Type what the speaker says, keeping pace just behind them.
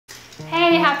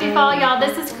happy fall, y'all.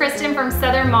 This is Kristen from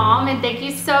Southern Mom, and thank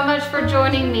you so much for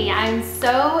joining me. I'm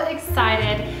so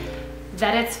excited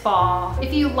that it's fall.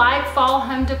 If you like fall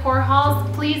home decor hauls,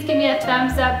 please give me a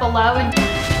thumbs up below.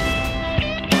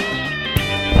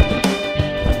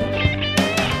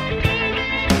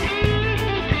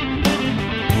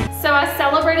 So I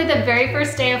celebrated the very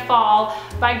first day of fall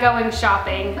by going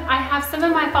shopping. I have some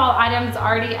of my fall items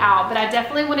already out, but I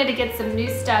definitely wanted to get some new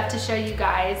stuff to show you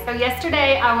guys. So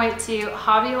yesterday I went to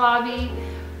Hobby Lobby,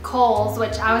 Kohls,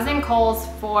 which I was in Kohls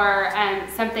for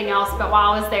something else, but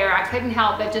while I was there I couldn't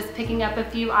help but just picking up a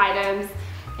few items.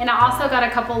 And I also got a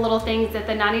couple little things at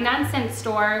the 99-cent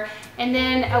store. And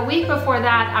then a week before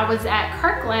that, I was at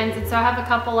Kirklands, and so I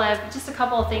have just a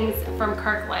couple of things from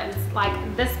Kirklands, like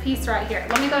this piece right here.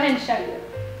 Let me go ahead and show you.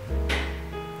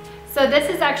 So this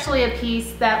is actually a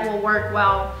piece that will work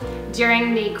well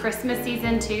during the Christmas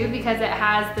season too, because it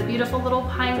has the beautiful little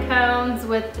pine cones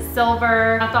with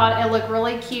silver. I thought it looked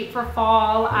really cute for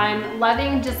fall. I'm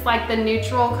loving just like the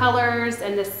neutral colors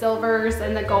and the silvers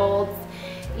and the golds.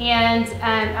 And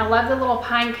I love the little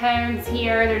pine cones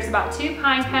here. There's about 2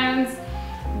 pine cones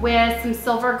with some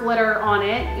silver glitter on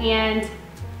it. And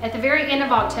at the very end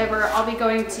of October, I'll be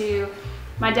going to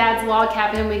my dad's log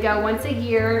cabin. We go once a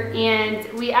year,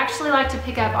 and we actually like to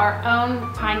pick up our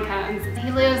own pine cones.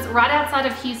 He lives right outside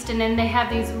of Houston, and they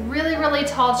have these really, really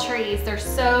tall trees. They're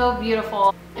so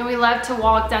beautiful. And we love to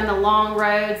walk down the long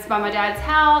roads by my dad's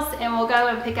house, and we'll go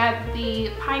and pick up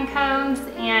the pine cones,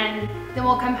 and then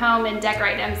we'll come home and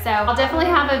decorate them. So I'll definitely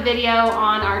have a video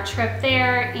on our trip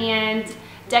there and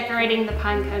decorating the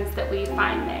pine cones that we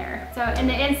find there. So, and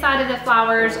the inside of the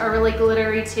flowers are really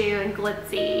glittery too and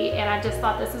glitzy, and I just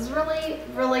thought this is really,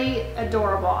 really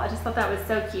adorable. I just thought that was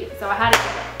so cute, so I had to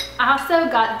get it. I also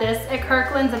got this at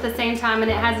Kirkland's at the same time, and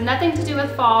it has nothing to do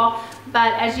with fall,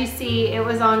 but as you see, it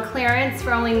was on clearance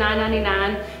for only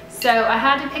 $9.99. So I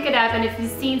had to pick it up, and if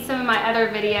you've seen some of my other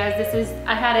videos,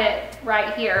 I had it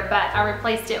right here, but I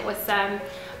replaced it with some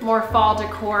more fall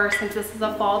decor since this is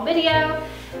a fall video.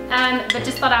 But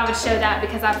just thought I would show that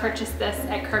because I purchased this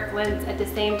at Kirkland's at the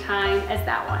same time as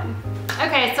that one.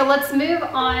 Okay, so let's move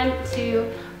on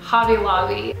to Hobby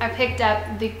Lobby. I picked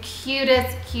up the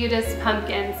cutest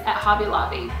pumpkins at Hobby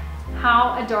Lobby.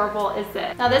 How adorable is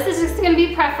this? Now this is just gonna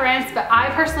be preference, but I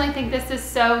personally think this is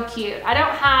so cute. I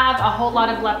don't have a whole lot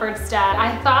of leopard stud.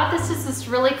 I thought this was just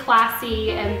really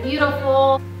classy and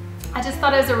beautiful. I just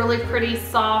thought it was a really pretty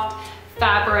soft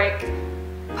fabric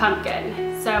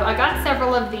pumpkin. So I got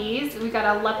several of these. We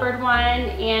got a leopard one,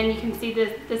 and you can see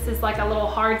this is like a little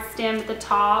hard stem at the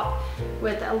top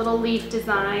with a little leaf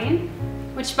design.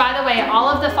 Which, by the way, all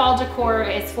of the fall decor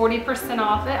is 40%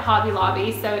 off at Hobby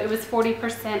Lobby, so it was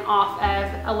 40% off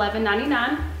of $11.99.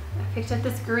 I picked up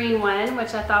this green one,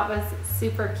 which I thought was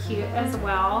super cute as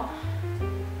well.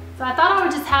 So I thought I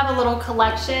would just have a little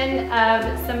collection of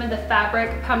some of the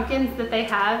fabric pumpkins that they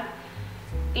have.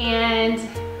 And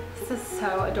this is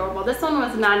so adorable. This one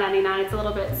was $9.99. It's a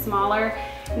little bit smaller.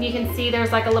 And you can see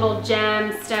there's like a little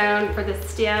gemstone for the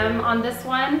stem on this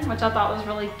one, which I thought was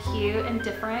really cute and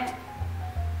different.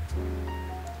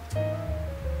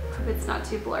 Hope it's not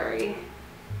too blurry.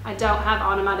 I don't have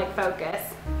automatic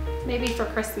focus. Maybe for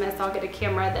Christmas I'll get a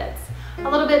camera that's a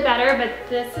little bit better, but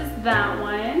this is that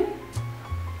one.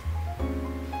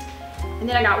 And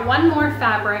then I got one more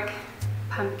fabric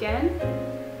pumpkin.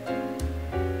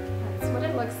 That's what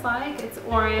it looks like. It's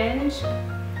orange.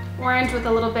 Orange with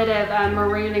a little bit of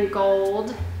maroon and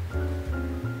gold,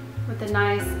 with a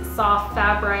nice soft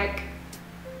fabric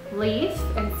leaf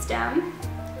and stem.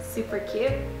 Super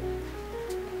cute.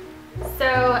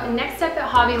 So next up at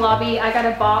Hobby Lobby, I got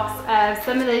a box of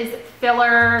some of these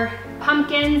filler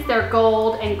pumpkins. They're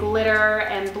gold and glitter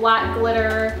and black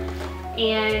glitter,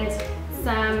 and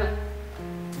some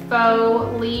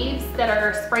faux leaves that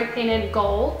are spray painted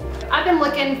gold. I've been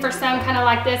looking for some kind of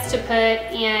like this to put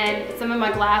in some of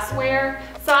my glassware.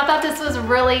 So I thought this was a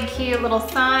really cute little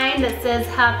sign that says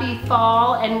Happy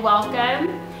Fall and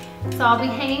Welcome. So I'll be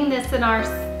hanging this in our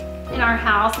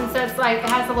house, and so it's like it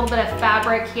has a little bit of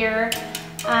fabric here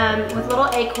with little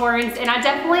acorns, and I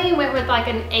definitely went with like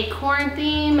an acorn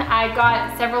theme. I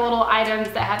got several little items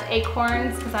that have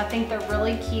acorns because I think they're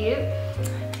really cute,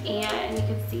 and you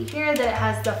can see here that it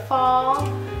has the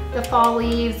fall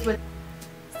leaves with.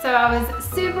 So I was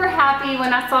super happy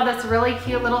when I saw this really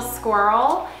cute little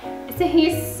squirrel.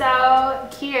 He's so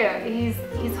cute.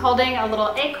 He's holding a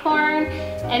little acorn,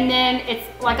 and then it's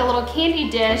like a little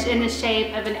candy dish in the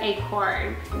shape of an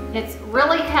acorn. It's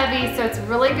really heavy, so it's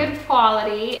really good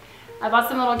quality. I bought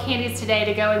some little candies today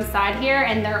to go inside here,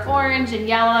 and they're orange and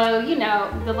yellow, you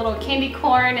know, the little candy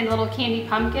corn and little candy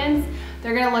pumpkins.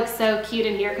 they're gonna look so cute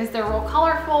in here because they're real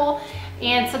colorful.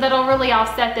 And so that'll really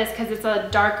offset this because it's a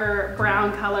darker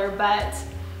brown color. But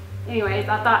anyways,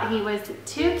 I thought he was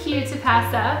too cute to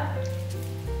pass up.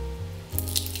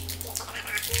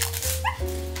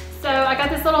 So I got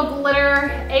this little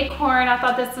glitter acorn. I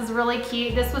thought this was really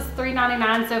cute. This was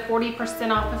 $3.99, so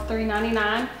 40% off of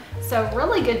 $3.99. So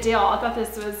really good deal. I thought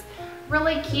this was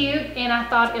really cute, and I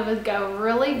thought it would go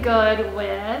really good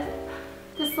with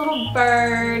this little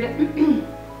bird.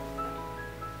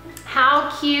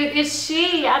 How cute is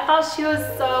she? I thought she was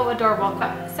so adorable.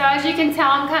 So as you can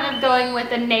tell, I'm kind of going with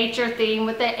the nature theme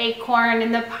with the acorn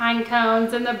and the pine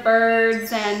cones and the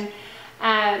birds and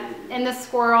the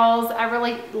squirrels. I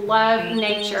really love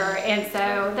nature, and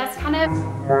so that's kind of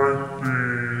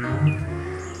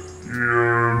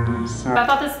I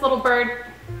thought this little bird,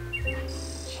 did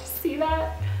you see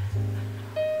that?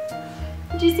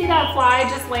 Did you see that fly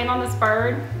just land on this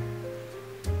bird?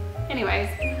 Anyways,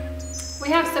 we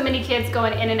have so many kids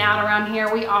going in and out around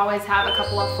here. We always have a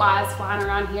couple of flies flying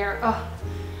around here. Oh,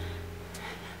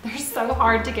 they're so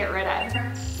hard to get rid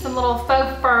of. Some little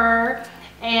faux fur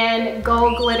and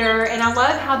gold glitter, and I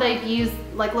love how they've used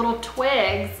like little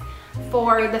twigs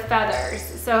for the feathers.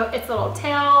 So its little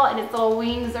tail and its little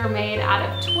wings are made out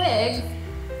of twigs,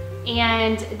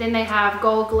 and then they have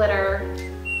gold glitter.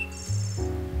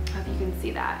 I hope you can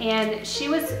see that. And she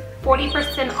was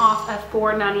 40% off of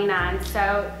 $4.99,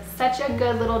 so such a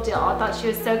good little deal. I thought she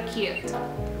was so cute.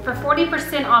 For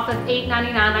 40% off of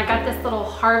 $8.99, I got this little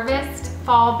harvest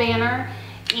fall banner,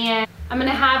 and I'm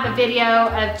gonna have a video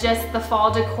of just the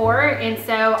fall decor, and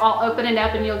so I'll open it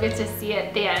up and you'll get to see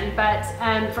it then. But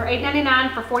for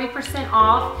 $8.99, for 40%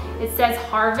 off, it says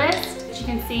harvest. As you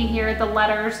can see here, the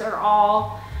letters are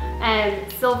all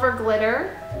silver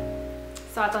glitter.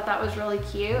 So I thought that was really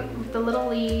cute with the little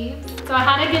leaves. So I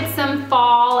had to get some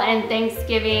fall and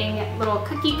Thanksgiving little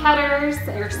cookie cutters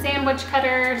or sandwich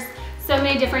cutters. So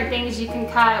many different things you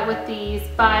can cut with these,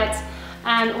 but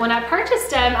when I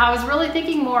purchased them, I was really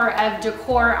thinking more of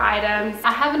decor items.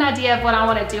 I have an idea of what I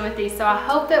want to do with these, so I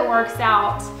hope it works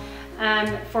out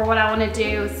for what I want to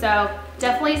do. So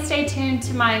definitely stay tuned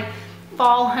to my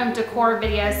fall home decor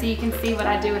video so you can see what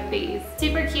I do with these.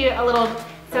 Super cute,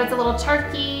 so it's a little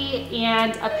turkey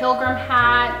and a pilgrim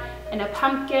hat and a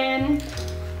pumpkin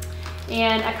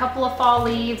and a couple of fall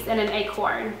leaves and an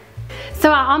acorn.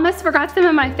 So I almost forgot some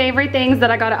of my favorite things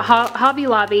that I got at Hobby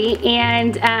Lobby,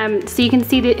 and so you can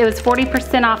see that it was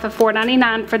 40% off of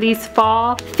 $4.99 for these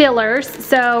fall fillers.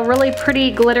 So really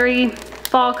pretty glittery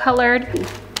fall colored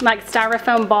like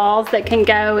styrofoam balls that can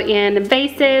go in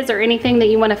vases or anything that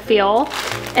you want to fill.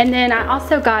 And then I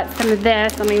also got some of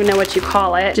this, I don't even know what you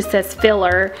call it, just says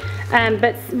filler,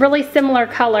 but really similar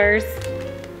colors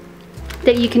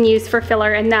that you can use for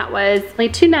filler, and that was only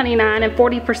 $2.99 and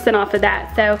 40% off of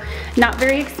that, so not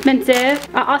very expensive.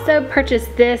 I also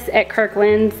purchased this at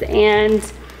Kirklands, and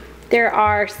there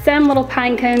are some little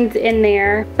pine cones in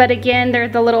there, but again, they're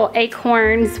the little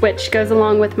acorns, which goes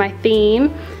along with my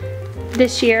theme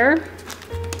this year,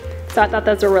 so I thought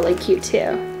those were really cute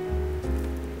too.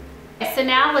 So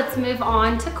now let's move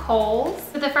on to Kohls.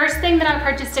 So the first thing that I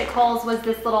purchased at Kohls was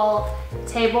this little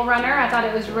table runner. I thought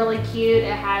it was really cute.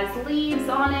 It has leaves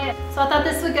on it. So I thought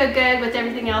this would go good with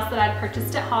everything else that I'd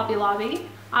purchased at Hobby Lobby.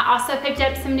 I also picked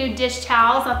up some new dish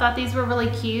towels. I thought these were really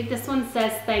cute. This one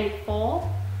says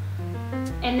thankful.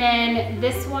 And then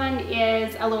this one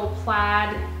is a little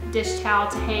plaid dish towel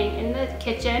to hang in the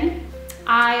kitchen.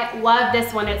 I love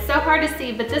this one. It's so hard to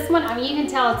see, but this one, I mean, you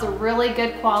can tell it's a really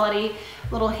good quality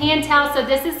little hand towel. So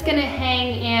this is gonna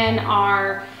hang in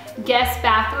our guest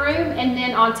bathroom, and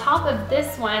then on top of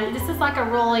this one, this is like a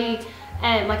really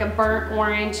like a burnt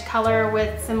orange color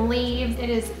with some leaves. It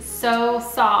is so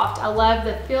soft. I love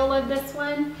the feel of this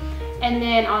one. And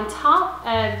then on top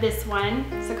of this one,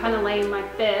 so kind of laying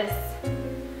like this,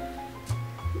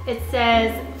 it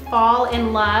says fall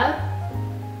in love.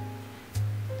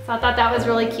 So I thought that was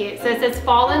really cute. So it says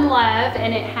fall in love,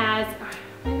 and it has,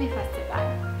 maybe if I sit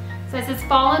back. So it says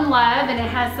fall in love, and it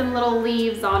has some little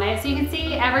leaves on it. So you can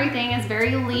see everything is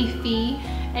very leafy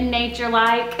and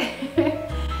nature-like.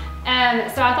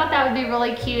 So I thought that would be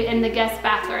really cute in the guest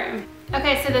bathroom.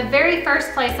 Okay, so the very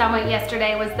first place I went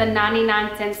yesterday was the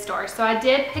 99-cent store. So I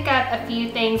did pick up a few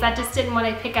things. I just didn't want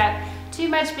to pick up too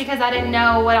much because I didn't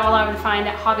know what all I would find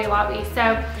at Hobby Lobby.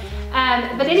 So,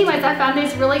 but anyways, I found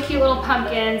these really cute little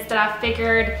pumpkins that I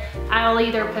figured I'll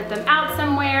either put them out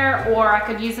somewhere, or I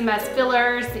could use them as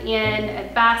fillers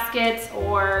in baskets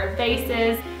or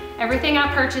vases. Everything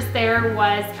I purchased there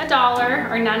was $1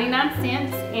 or 99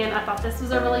 cents, and I thought this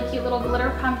was a really cute little glitter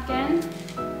pumpkin.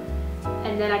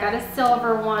 And then I got a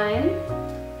silver one.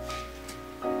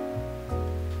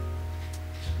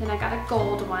 Then I got a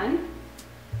gold one.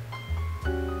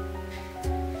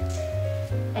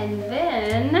 And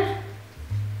then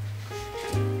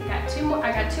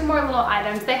I got two more little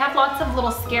items. They have lots of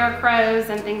little scarecrows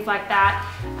and things like that.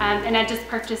 And I just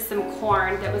purchased some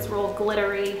corn that was real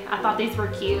glittery. I thought these were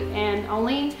cute and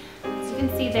only, as you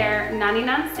can see there,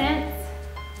 99 cents.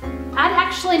 I'd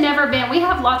actually never been, we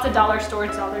have lots of dollar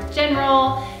stores, Dollar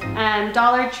General,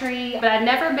 Dollar Tree, but I'd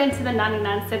never been to the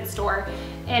 99-cent store.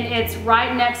 And it's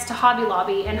right next to Hobby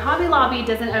Lobby, and Hobby Lobby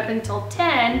doesn't open till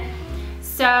 10.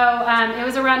 So it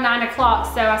was around 9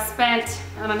 o'clock, so I spent,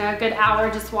 I don't know, a good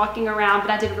hour just walking around, but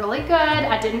I did really good.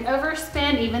 I didn't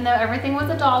overspend, even though everything was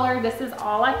 $1. This is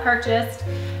all I purchased.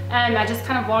 I just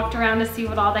kind of walked around to see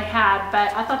what all they had,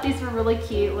 but I thought these were really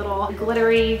cute, little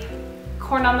glittery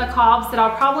corn on the cobs that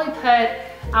I'll probably put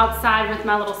outside with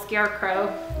my little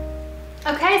scarecrow.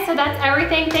 Okay, so that's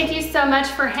everything. Thank you so much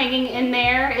for hanging in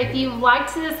there. If you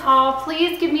liked this haul,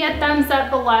 please give me a thumbs up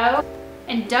below.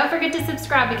 And don't forget to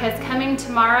subscribe, because coming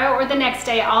tomorrow or the next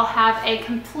day, I'll have a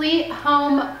complete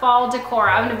home fall decor.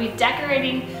 I'm gonna be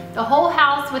decorating the whole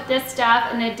house with this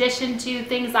stuff in addition to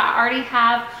things I already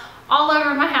have all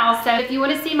over my house. So if you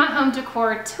wanna see my home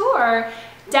decor tour,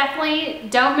 definitely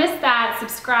don't miss that.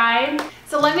 Subscribe.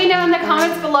 So let me know in the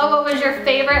comments below what was your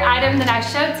favorite item that I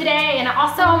showed today. And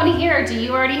also I wanna hear, do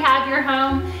you already have your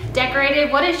home decorated?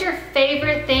 What is your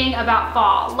favorite thing about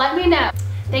fall? Let me know.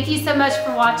 Thank you so much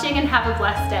for watching, and have a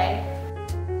blessed day.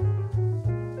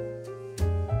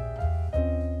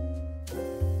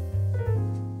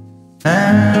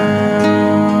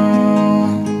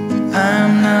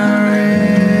 I'm not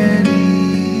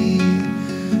ready,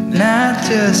 not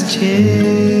just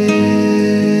yet.